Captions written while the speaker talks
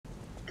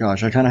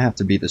Gosh, I kind of have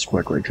to beat this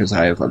quickly because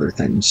I have other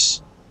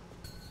things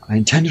I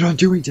intended on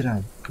doing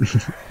today.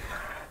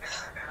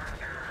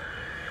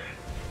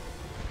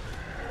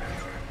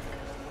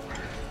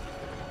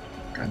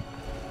 Okay.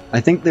 I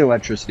think the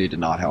electricity did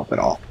not help at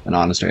all, and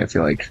honestly I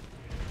feel like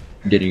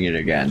getting it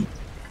again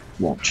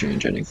won't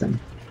change anything.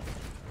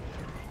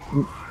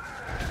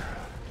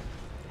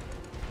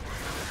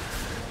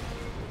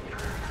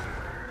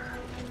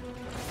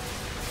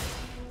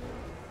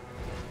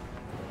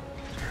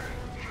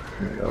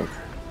 There we go.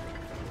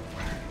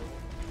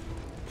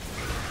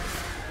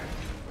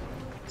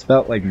 It's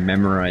about like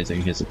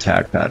memorizing his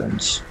attack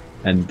patterns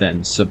and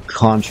then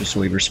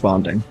subconsciously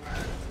responding.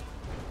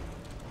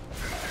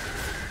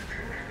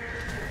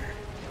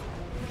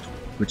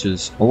 Which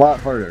is a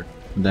lot harder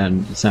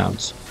than it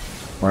sounds.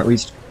 Or at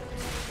least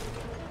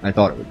I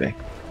thought it would be.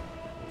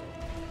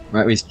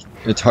 Or at least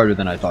it's harder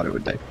than I thought it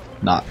would be.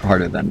 Not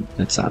harder than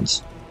it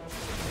sounds.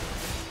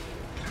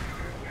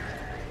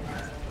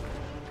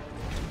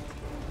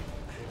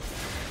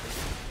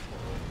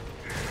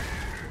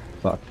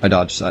 Fuck, I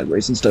dodged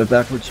sideways instead of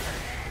backwards.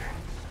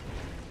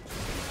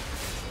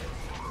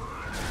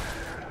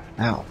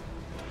 Ow.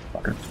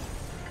 Fucker.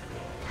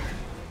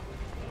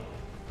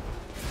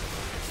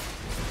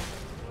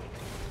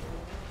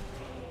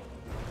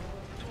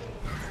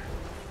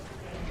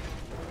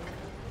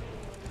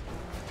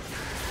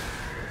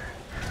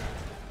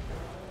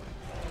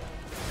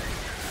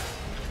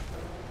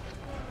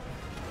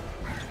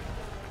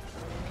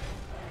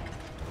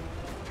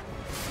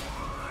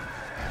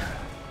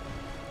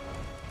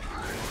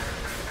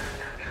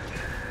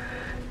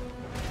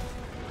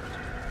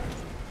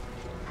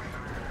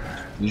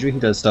 Usually he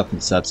does stuff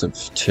in sets of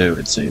 2,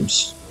 it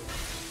seems.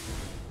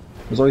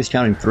 I was always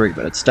counting 3,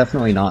 but it's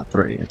definitely not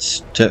 3,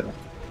 it's 2.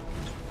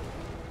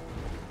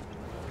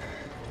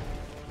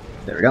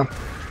 There we go.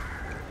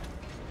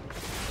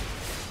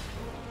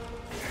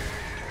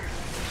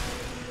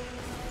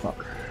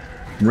 Fuck.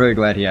 I'm really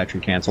glad he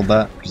actually cancelled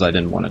that, because I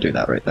didn't want to do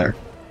that right there.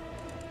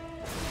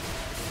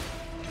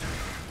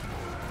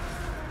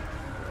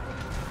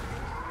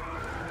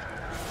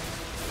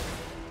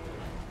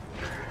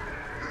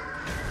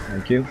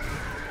 Thank you.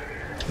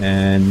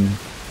 And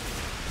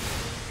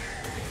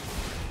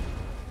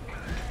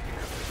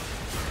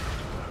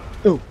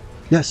oh,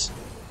 yes.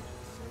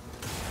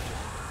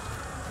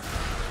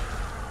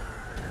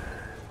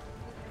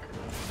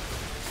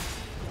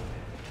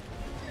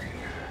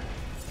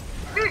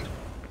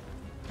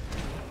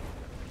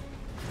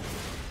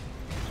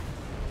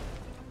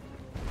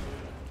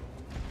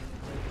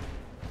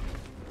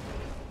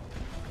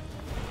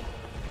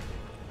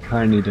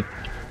 I need to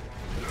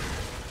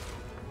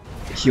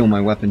heal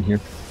my weapon here.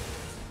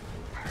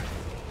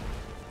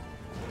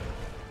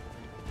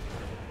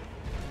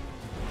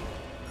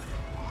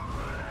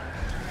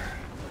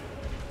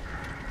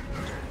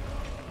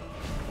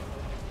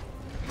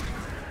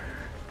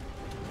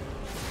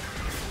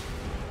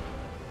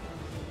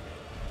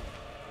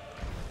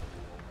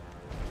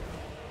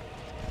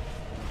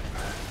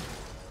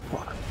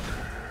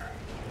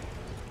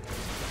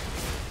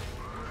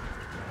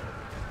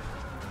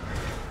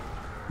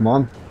 Come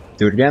on,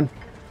 do it again.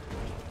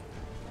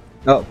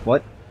 Oh,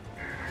 what?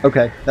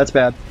 Okay, that's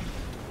bad.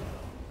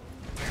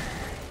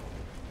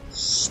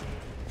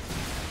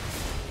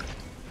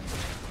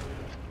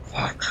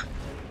 Fuck.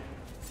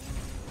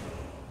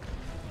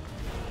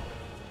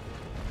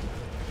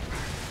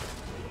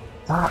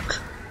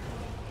 Fuck.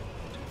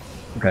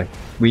 Okay,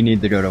 we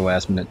need to go to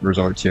last minute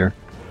resorts here.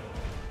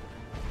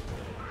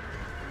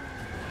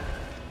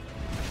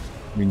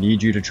 We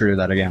need you to trigger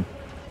that again.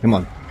 Come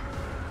on.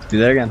 Do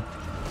that again.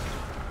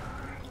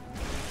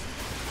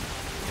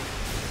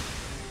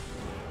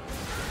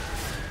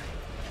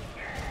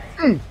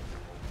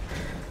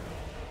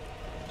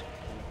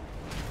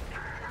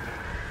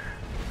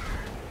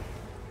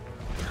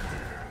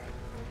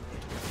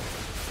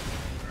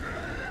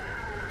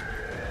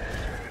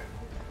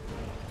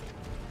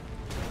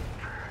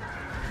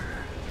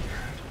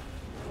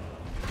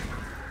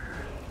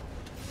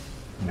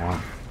 No.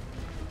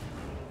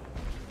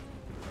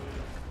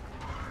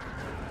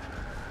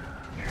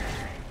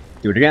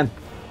 Do it again.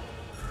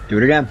 Do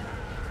it again.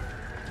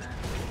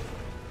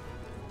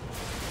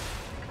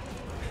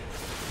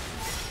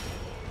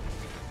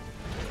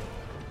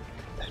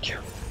 Thank you.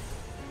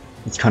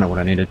 That's kind of what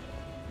I needed.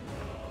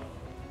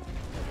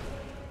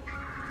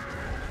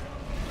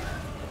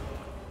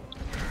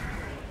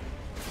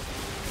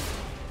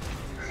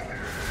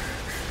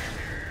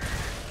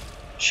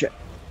 Shit.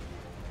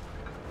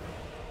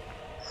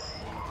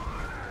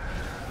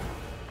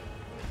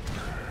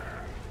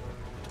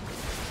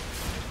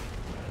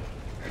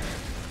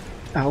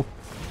 Ow.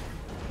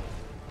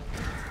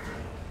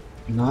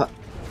 I'm not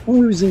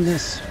losing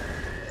this.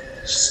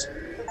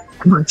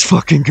 Let's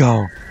fucking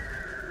go.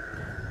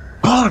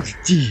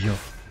 Pardio.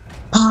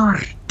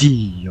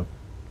 Pardio.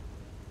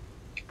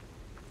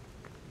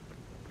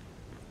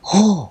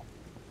 Oh.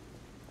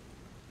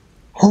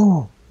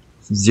 Oh.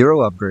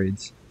 0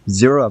 upgrades.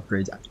 0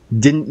 upgrades.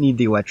 Didn't need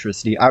the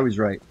electricity. I was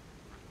right.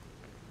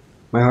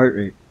 My heart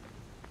rate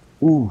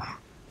Ooh.